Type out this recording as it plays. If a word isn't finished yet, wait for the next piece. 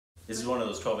This is one of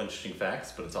those 12 interesting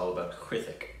facts, but it's all about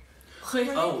Hrithik.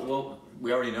 Oh, well,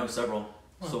 we already know several.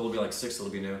 So it'll be like 6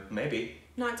 that'll be new. Maybe.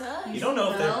 Not to us. You don't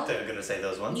know if they're going to say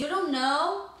those ones. You don't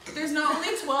know? There's not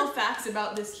only 12 facts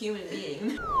about this human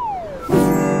being.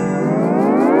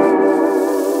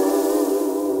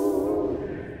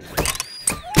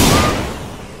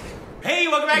 Hey,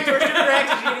 welcome back to our Super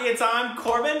Reaction Idiots. I'm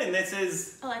Corbin, and this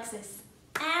is... Alexis.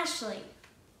 Ashley.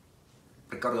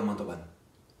 Ricardo Montalban.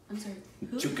 I'm sorry.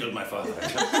 You killed my father.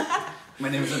 My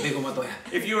name is Santiago Montoya.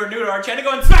 If you are new to our channel,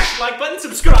 go and smash the like button,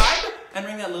 subscribe, and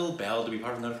ring that little bell to be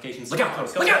part of the notifications. Look out,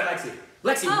 Go ahead, Lexi.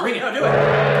 Lexi, Oh. ring it. No, do it.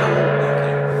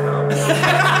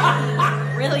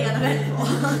 Really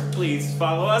uneventful. Please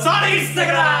follow us on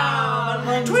Instagram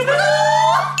and Twitter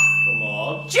for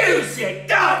more juicy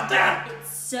content.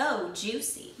 It's so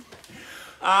juicy.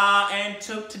 And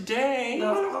so today,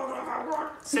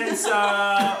 since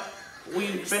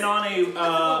we've been on a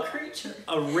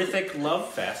Hrithik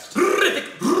love fest,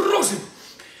 Roshan.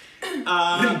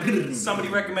 somebody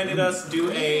recommended us do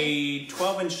a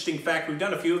 12 interesting fact. We've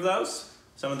done a few of those.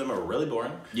 Some of them are really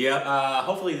boring. Yeah.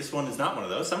 Hopefully this one is not one of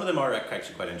those. Some of them are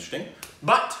actually quite interesting.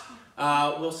 But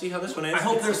we'll see how this one is. I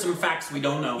hope there's some facts we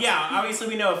don't know. Yeah, obviously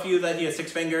we know a few that he has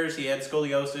 6 fingers, he had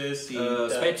scoliosis,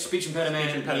 he speech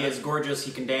impediment, he is gorgeous,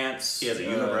 he can dance. he has a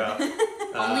unibrow.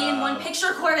 Only in one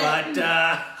picture, Corbin.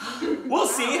 But we'll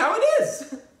see how it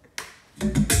is.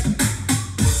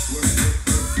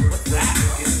 What's that?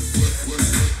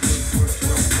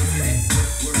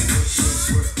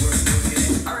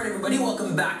 Alright everybody,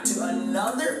 welcome back to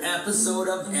another episode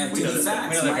of FTD Facts.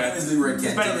 We know that My guy. name is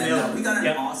Hrithik, better than the other and we got an one.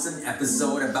 Yep. awesome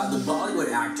episode about the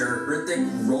Bollywood actor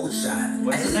Hrithik Roshan.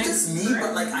 What's and his it's name? just me,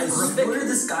 but like I swear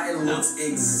this guy looks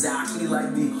exactly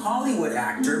like the Hollywood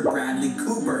actor Bradley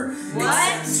Cooper.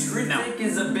 What? Except Hrithik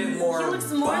is a bit more He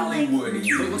looks more like- Bollywood-y.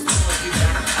 He looks more like you,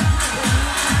 Jack.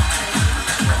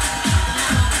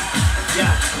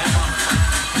 Yeah, that's on.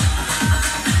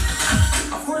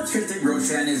 Of course, Hrithik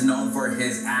Roshan is known for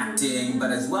his acting,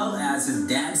 but as well as his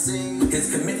dancing, his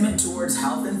commitment towards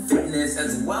health and fitness,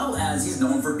 as well as he's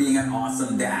known for being an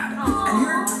awesome dad. And here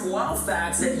are 12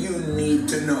 facts that you need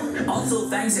to know. Also,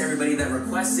 thanks to everybody that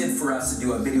requested for us to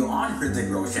do a video on Hrithik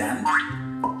Roshan.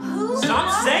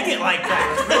 Stop saying it like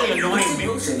that. It's really annoying Hrithik me.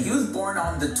 Roshan, he was born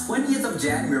on the 20th of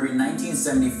January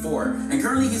 1974, and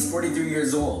currently he's 43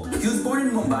 years old. He was born in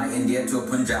Mumbai, India, to a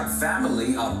Punjab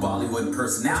family of Bollywood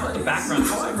personalities. Background.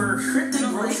 However,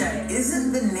 Hrithik Roshan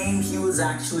isn't the name he was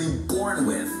actually born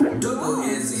with. Dugu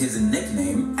is his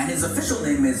nickname, and his official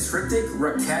name is Hrithik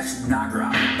Rakesh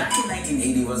Nagra. Back in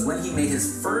 1980 was when he made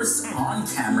his first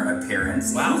on-camera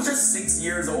appearance. Wow. He was just 6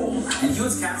 years old, and he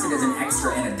was casted as an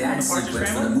extra in a dance sequence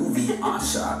for the movie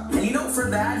Asha. And you know, for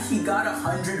that, he got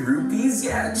 100 rupees.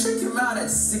 Yeah, check him out at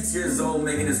 6 years old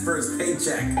making his first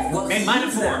paycheck. Well, he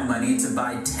used that money to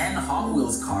buy 10 Hot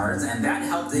Wheels cars, and that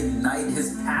helped ignite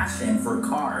his passion for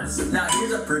cars. Now,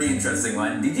 here's a pretty interesting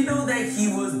one. Did you know that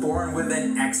he was born with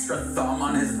an extra thumb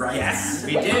on his right hand? Yes,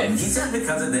 we did. He said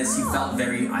because of this, he felt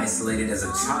very isolated as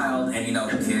a child, and you know,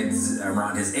 kids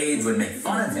around his age would make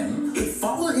fun of him. It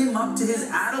followed him up to his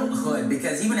adulthood,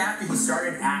 because even after he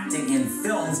started acting in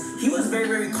films, he was very,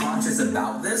 very conscious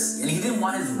about this, and he didn't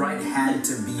want his right hand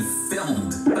to be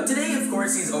filmed. But today, of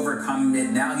course, he's overcome it.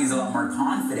 Now he's a lot more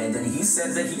confident, and he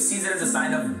says that he sees it as a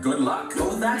sign of good luck. But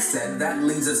with that said, that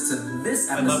leads us to this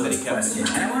episode's question.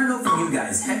 And I want to know from you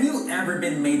guys, have you ever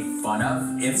been made fun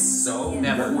of? If so,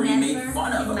 Never. what were you made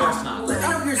fun of? Of course not. Let me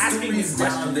know your Asking stories these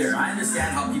down questions. there. I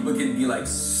understand how people can be like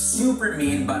super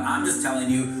mean, but I'm just telling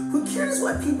you, who cares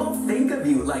what people think of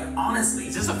you? Like, honestly,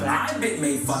 Is this a fact? I've been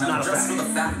made fun It's not of a just fact. for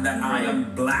the fact that I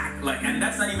am black. Like, and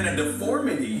that's not even a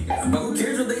deformity. But who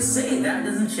cares what they say? That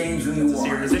doesn't change who you It's a are.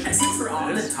 serious issue. And since we're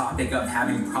on the topic of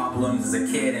having problems as a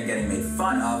kid and getting made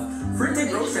fun of,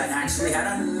 Hrithik Roshan actually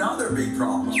had another big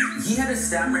problem. He had a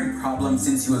stammering problem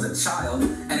since he was a child,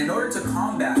 and in order to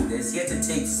combat this, he had to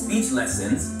take speech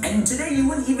lessons. And today you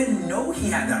wouldn't even know he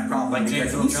had that problem, Like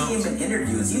because James when you Earl see him in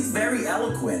interviews, he's very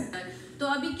eloquent. तो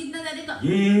अभी कितना ज्यादा का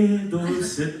ये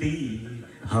दोस्ती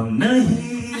हम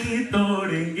नहीं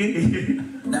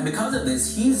तोड़ेंगे. Now, because of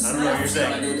this, he's I don't know what now you're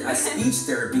saying. started a speech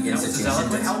therapy was his institution to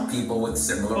eloquence? help people with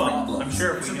similar Well, problems. I'm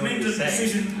sure if It's we a knew what he mental was saying.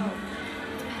 decision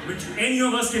which any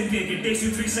of us can take. It takes you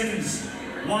 3 seconds.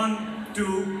 1,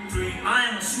 2, 3, I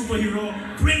am a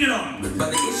superhero, bring it on!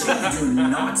 But the issues do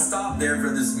not stop there for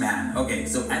this man. Okay,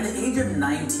 so at the age of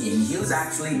 19, he was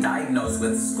actually diagnosed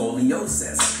with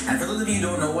scoliosis. And for those of you who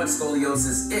don't know what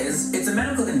scoliosis is, it's a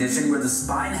medical condition where the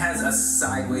spine has a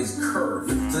sideways curve.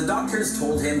 So the doctors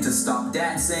told him to stop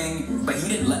dancing, but he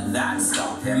didn't let that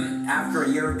stop him. After a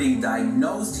year of being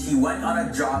diagnosed, he went on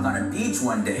a jog on a beach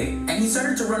one day, and he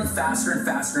started to run faster and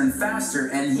faster and faster,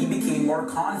 and he became more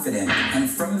confident. And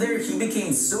from there, he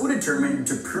became so determined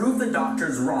to prove the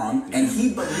doctors wrong, and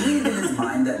he believed in his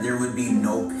mind that there would be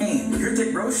no pain.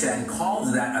 Hrithik Roshan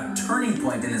calls that a turning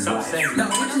point in his life. Now,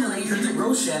 originally, Hrithik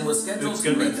Roshan was scheduled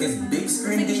to make his big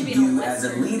screen debut as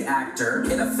a lead actor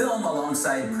in a film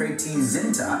alongside Preeti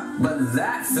Zinta, but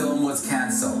that film was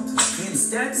cancelled. He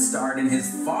instead starred in his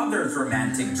father's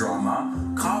romantic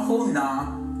drama, Kaho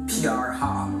Na Pyar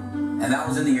Ha. And that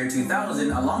was in the year 2000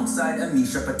 alongside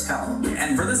Amisha Patel.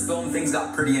 And for this film, things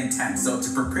got pretty intense. So to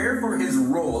prepare for his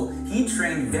role, he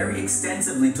trained very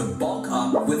extensively to bulk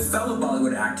up with fellow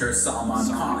Bollywood actor Salman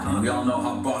Khan. And we all know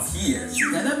how buff he is.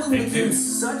 And that movie became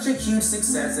such a huge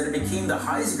success that it became the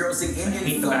highest grossing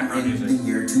Indian film in the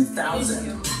year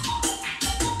 2000.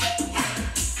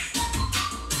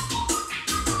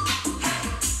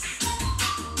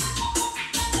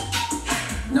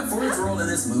 Now, for his role in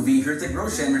this movie, Hrithik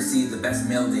Roshan received the Best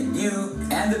Male Debut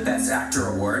and the Best Actor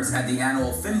Awards at the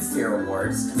annual Filmfare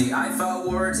Awards, the IFA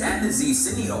Awards, and the Zee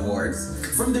Cine Awards.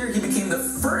 From there, he became the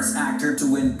first actor to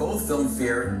win both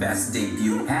Filmfare Best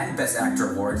Debut and Best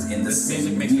Actor Awards in the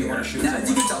same year. Now, as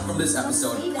you can tell from this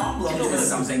episode, problem is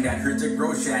something that Hrithik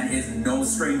Roshan is no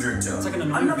stranger to. It's like an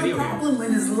annoying Another video game. problem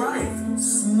in his life,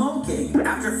 smoking.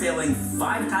 After failing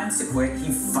 5 times to quit,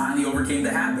 he finally overcame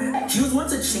the habit. He was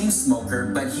once a chain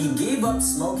smoker, but he gave up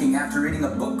smoking after reading a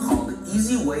book called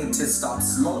Easy Way to Stop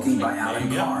Smoking by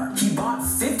Alan Carr. He bought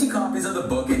 50 copies of the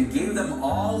book and gave them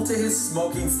all to his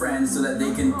smoking friends so that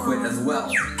they can quit as well.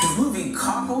 His movie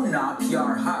Kaho Na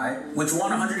Pyar Hai, which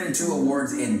won 102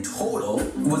 awards in total,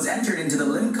 was entered into the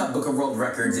Limca Book of World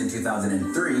Records in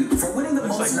 2003 for winning the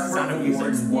most number of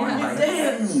awards won by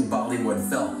any Bollywood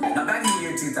film. Now, back in the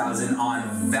year 2000, on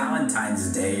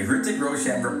Valentine's Day, Hrithik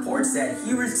Roshan reports that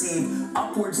he received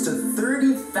upwards to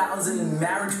 30,000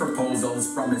 marriage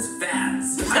proposals from his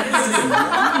fans.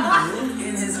 I mean,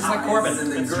 in his eyes,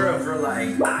 and the girls were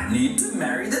like, I need to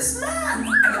marry this man.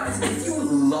 And guys, if you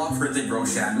love Hrithik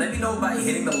Roshan, let me know by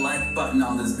hitting the like button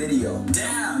on this video.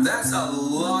 Damn, that's a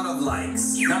lot of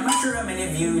likes. Now, I'm not sure how many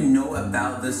of you know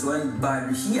about this one,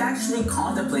 but he actually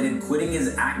contemplated quitting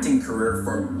his acting career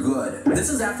for good. This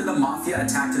is after the mafia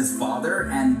attacked his father,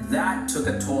 and that took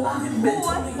a toll on him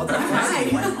mentally. But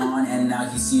he went on, and now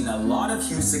he's seen a lot of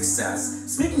huge success.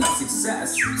 Speaking of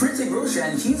success, Hrithik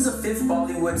Roshan, he's the 5th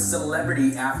Bollywood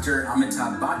celebrity after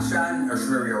Amitabh Bachchan,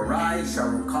 Aishwarya Rai, Shah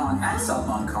Rukh Khan, and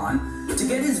Salman Khan to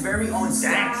get his very own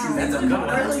statue in the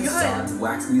Marley Sons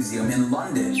Wax Museum in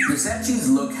London. The statue's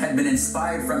look had been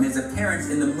inspired from his appearance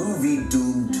in the movie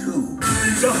Doom 2.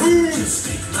 Just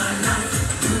take my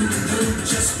life,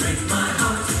 just break my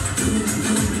heart,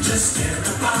 just care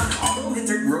about. Although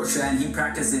Hrithik Roshan, he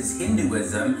practices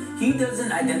Hinduism, he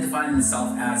doesn't identify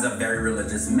himself as a very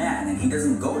religious man, and he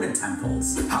doesn't go to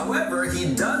temples. However,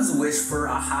 he does wish for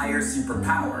a higher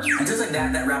superpower. And just like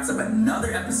that, that wraps up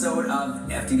another episode of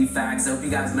FTD Facts. I hope you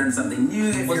guys learned something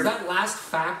new. Was that last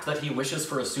fact that he wishes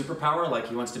for a superpower, like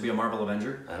he wants to be a Marvel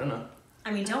Avenger? I don't know. I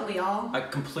mean, don't we all? I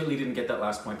completely didn't get that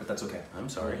last point, but that's okay. I'm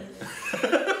sorry.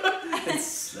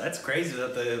 That's crazy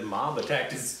that the mob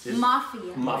attacked his Mafia.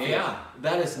 Yeah,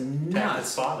 that is attacked his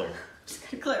nuts. father. Just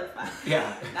to clarify.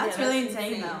 Yeah. That's really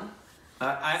insane, though.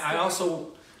 I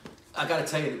also, I gotta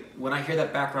tell you, when I hear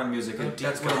that background music,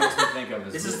 that's what it makes me think of,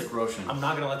 is Hrithik Roshan. I'm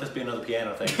not gonna let this be another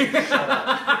piano thing. Shut up.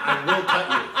 I will cut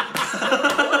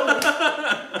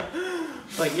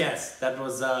you. But yes, that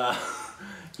was,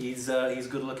 he's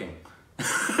good looking.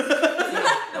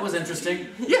 That was interesting.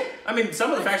 Yeah, I mean,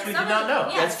 some of the facts we did not know.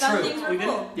 Yeah, That's some true. things are We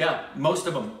cool. didn't. Yeah, most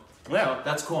of them. Yeah. So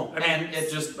that's cool. I mean, and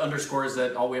it just underscores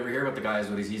that all we ever hear about the guy is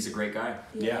that he's a great guy.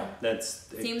 Yeah,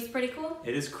 Seems pretty cool.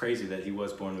 it is crazy that he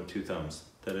was born with 2 thumbs.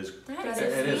 That is, That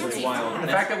It is, it's wild. and the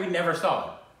fact that we never saw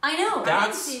it. I know. I didn't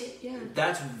That's- see it. Yeah.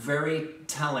 That's very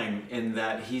telling in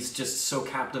that he's just so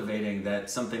captivating that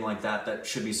something like that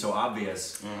should be so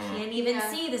obvious, Can't even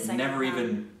see the second never round.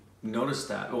 even noticed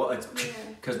that. Well, it's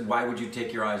because why would you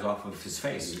take your eyes off of his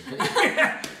face?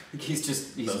 he's Those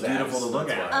beautiful abs, to look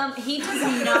that's at. He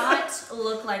does not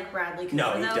look like Bradley Cooper.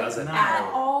 No, he though, doesn't. At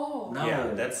Oh. all. No, Yeah,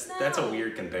 that's a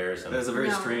weird comparison. That is a very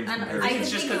No, strange and comparison. I It's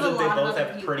can just think because of a they lot of both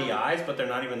other have pretty people. eyes, but they're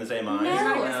not even the same eyes.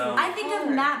 No, No. I think of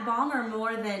Matt Balmer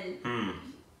more than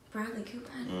Bradley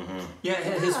Cooper. Yeah,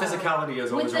 his physicality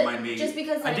has always reminded me. Just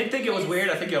because I did think it was weird.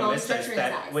 I think you'll miss this,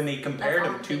 that size. when they compared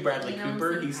him to Bradley you know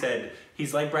Cooper, he said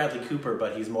he's like Bradley Cooper,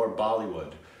 but he's more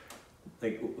Bollywood.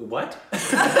 Like, what?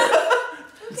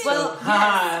 Well,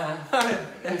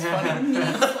 That's funny.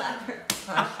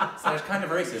 So it's kind of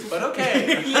racist, but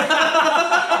okay.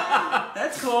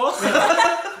 That's cool.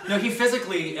 No, he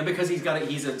physically, and because he's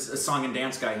a song and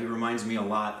dance guy, he reminds me a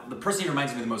lot. The person he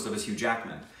reminds me the most of is Hugh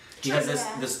Jackman. He has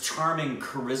this charming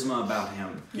charisma about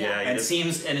him. Yeah, and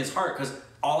seems in his heart, because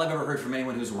all I've ever heard from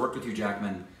anyone who's worked with Hugh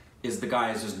Jackman is the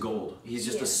guy is just gold. He's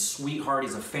just a sweetheart.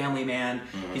 He's a family man.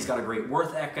 He's got a great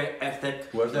work ethic.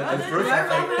 He got a good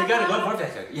work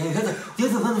ethic. Yeah, he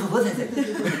has a wonderful work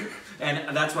ethic.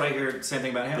 And that's what I hear, same thing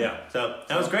about him. Yeah, so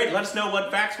that was great. Let us know what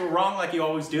facts were wrong, like you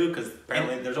always do, because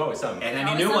apparently there's always some. And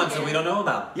any new ones that we don't know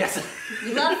about. Yes.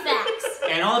 We love facts.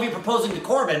 And all of you proposing to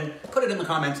Corbyn, put it in the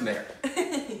comments there.